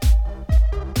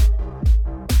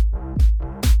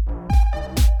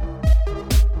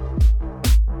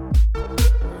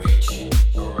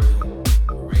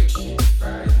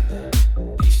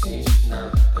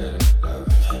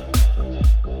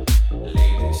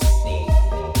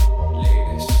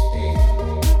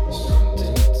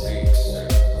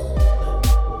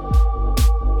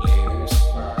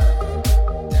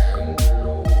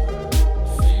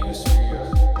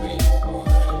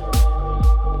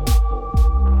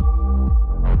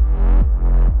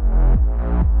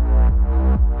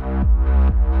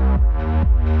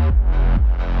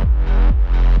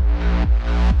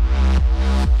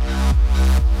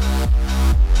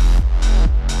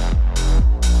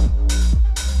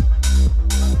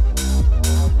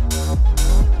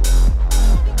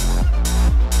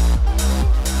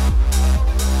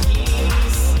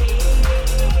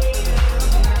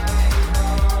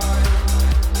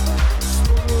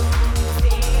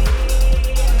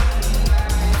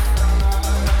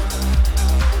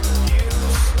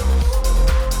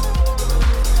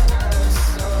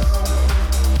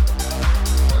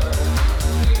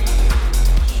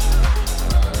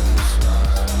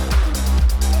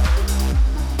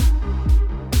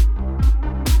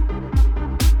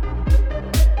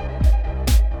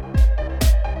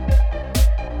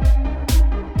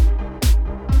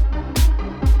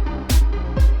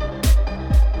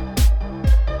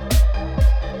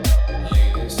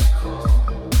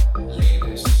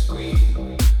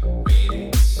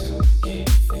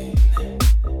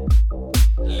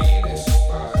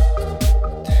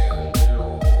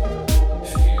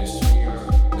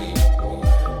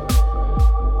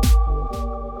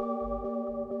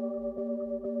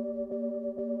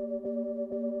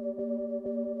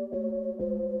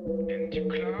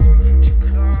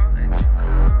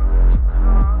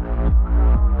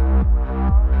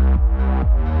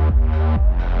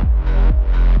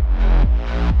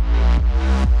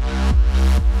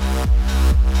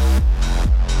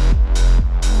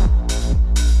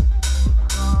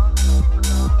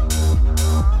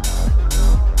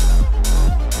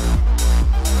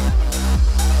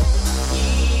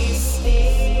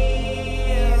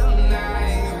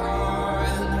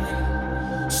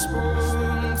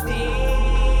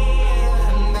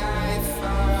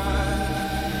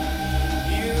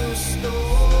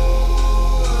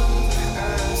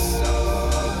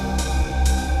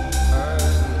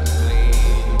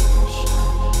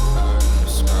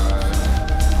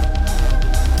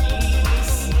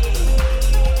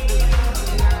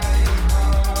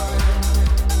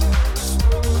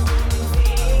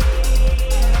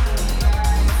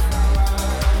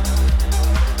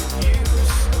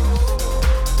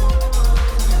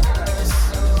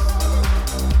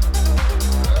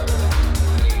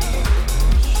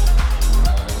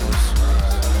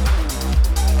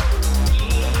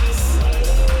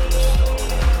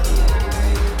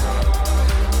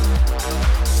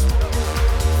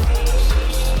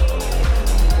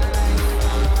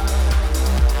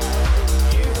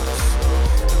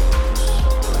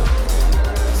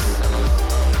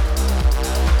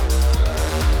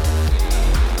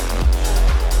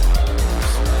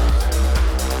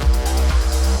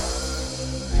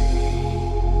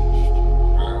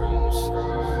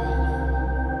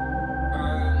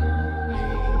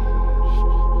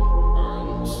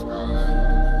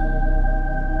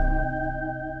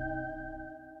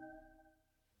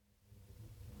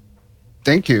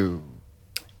 Thank you.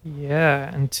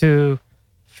 Yeah, and to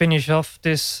finish off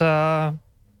this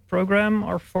program,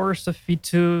 our Forest of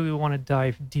V2, we want to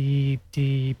dive deep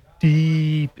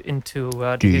into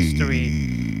the history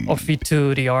of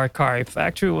V2, the archive.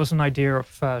 Actually, it was an idea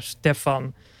of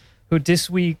Stefan, who this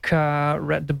week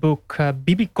read the book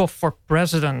Bibikov for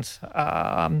President,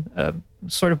 a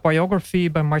sort of biography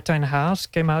by Martijn Haas,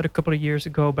 came out a couple of years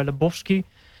ago by Lebowski.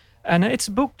 And it's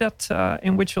a book that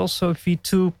in which also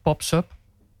V2 pops up.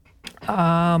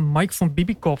 Mike von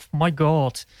Bibikov, my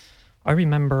God. I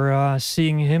remember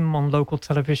seeing him on local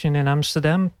television in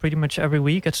Amsterdam pretty much every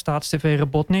week at Staatstv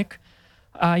Robotnik.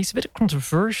 He's a bit of a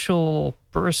controversial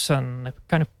person, a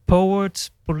kind of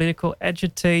poet, political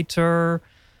agitator,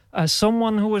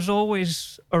 someone who was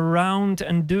always around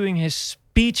and doing his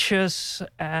speeches.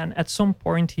 And at some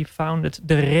point he founded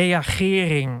the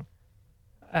Reagering.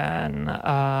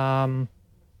 And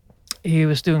he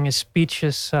was doing his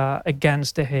speeches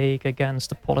against The Hague, against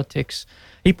the politics.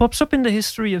 He pops up in the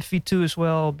history of V2 as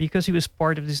well because he was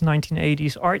part of this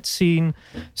 1980s art scene.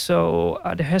 So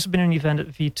there has been an event at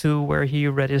V2 where he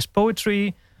read his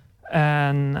poetry.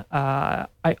 And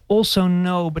I also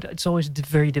know, but it's always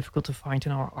very difficult to find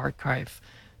in our archive,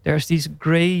 there's these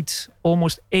great,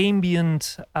 almost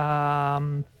ambient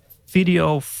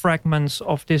video fragments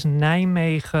of this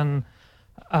Nijmegen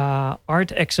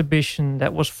art exhibition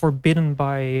that was forbidden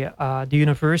by the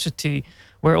university,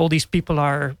 where all these people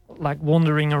are like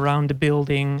wandering around the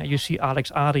building. You see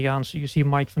Alex Adriaans, you see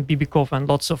Mike van Bibikov and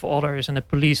lots of others, and a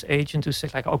police agent who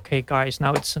said like, okay guys,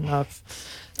 now it's enough.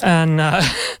 And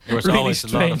there was really always a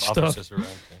lot of strange officers stuff. around.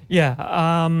 Yeah,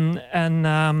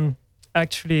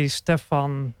 actually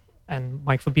Stefan and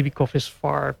Mike van Bibikov is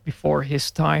far before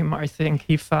his time. I think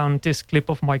he found this clip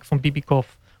of Mike van Bibikov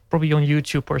probably on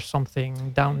YouTube or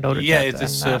something, downloaded. Yeah, that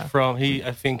it's and, from he.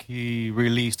 I think he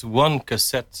released one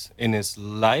cassette in his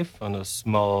life on a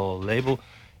small label.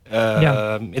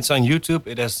 It's on YouTube.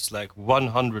 It has like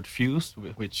 100 views,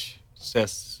 which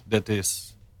says that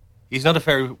he's not a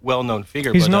very well-known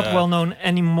figure. He's but, not well-known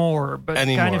anymore, but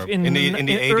kind of in the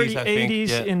early 80s, I think, 80s,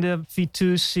 yeah. in the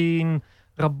V2 scene,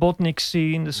 Robotnik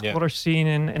scene, the squatter scene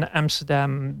in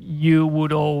Amsterdam, you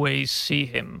would always see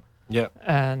him. Yeah,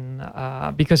 and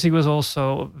because he was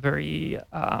also a very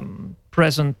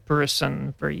present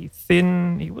person, very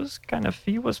thin. He was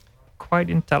quite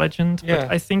intelligent, but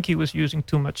I think he was using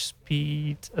too much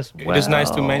speed as well. It is nice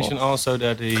to mention also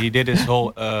that he did his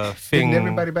whole thing. Didn't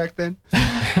everybody back then?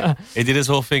 He did his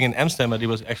whole thing in Amsterdam, but he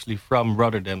was actually from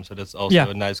Rotterdam, so that's also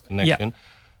a nice connection.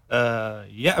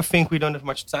 I think we don't have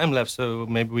much time left, so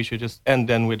maybe we should just end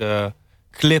then with a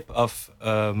clip of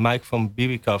Mike van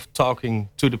Bibikov talking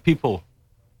to the people.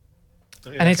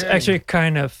 And it's actually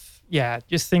kind of,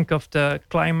 just think of the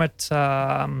climate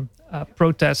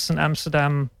protests in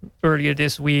Amsterdam earlier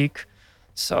this week.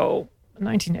 So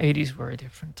 1980s were a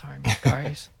different time,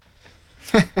 guys.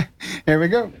 Here we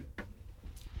go.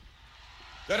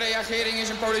 De Reagering is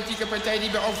een politieke partij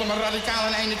die beoogt om een radicaal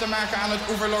een einde te maken aan het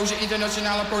oeverloze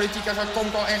internationale politieke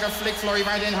gekonkel en geflikvlooi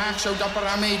waar Den Haag zo dapper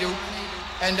aan meedoet.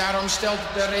 En daarom stelt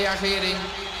de Reagering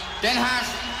Den Haag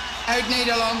uit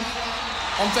Nederland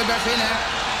om te beginnen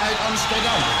uit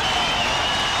Amsterdam.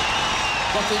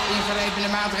 Tot dit ingrijpende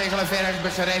maatregelen vergt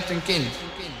begrijpt een kind.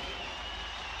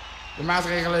 De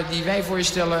maatregelen die wij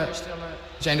voorstellen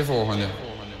zijn de volgende.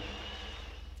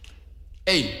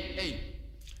 1.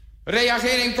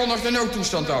 Reagering kondigt de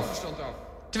noodtoestand af.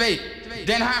 2.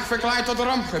 Den Haag verklaart tot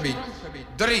rampgebied.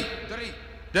 3.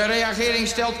 De Reagering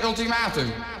stelt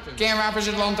ultimatum. Kernwapens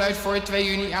het land uit voor 2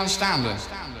 juni aanstaande.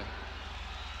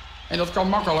 En dat kan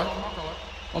makkelijk,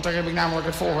 want daar heb ik namelijk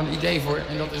het volgende idee voor.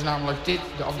 En dat is namelijk dit,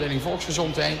 de afdeling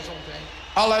Volksgezondheid.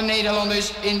 Alle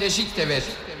Nederlanders in de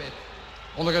ziektewet.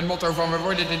 Onder het motto van we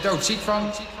worden er doodziek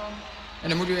van. En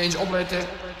dan moet u eens opletten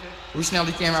hoe snel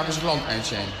die kernwapens het land uit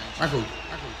zijn. Maar goed.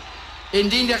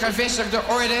 Indien de gevestigde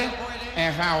orde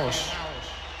en chaos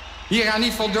hieraan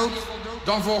niet voldoet,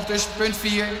 dan volgt dus punt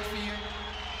 4.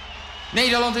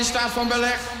 Nederland in staat van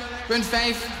beleg. Punt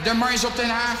 5. De mars op Den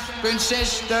Haag. Punt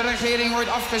 6. De regering wordt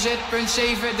afgezet. Punt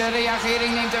 7. De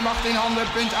Reagering neemt de macht in handen.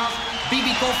 Punt 8.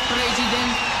 Bibikov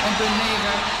president. En punt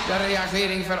 9. De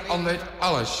Reagering verandert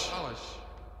alles.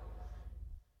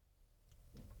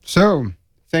 So,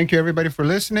 thank you everybody for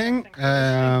listening.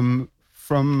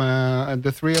 From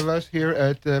the three of us here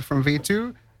at from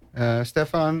V2,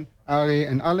 Stefan, Ari,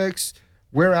 and Alex,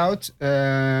 we're out.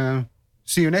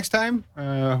 See you next time.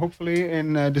 Hopefully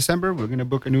in December. We're going to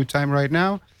book a new time right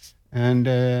now. And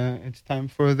it's time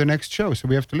for the next show. So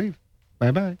we have to leave.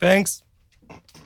 Bye-bye. Thanks.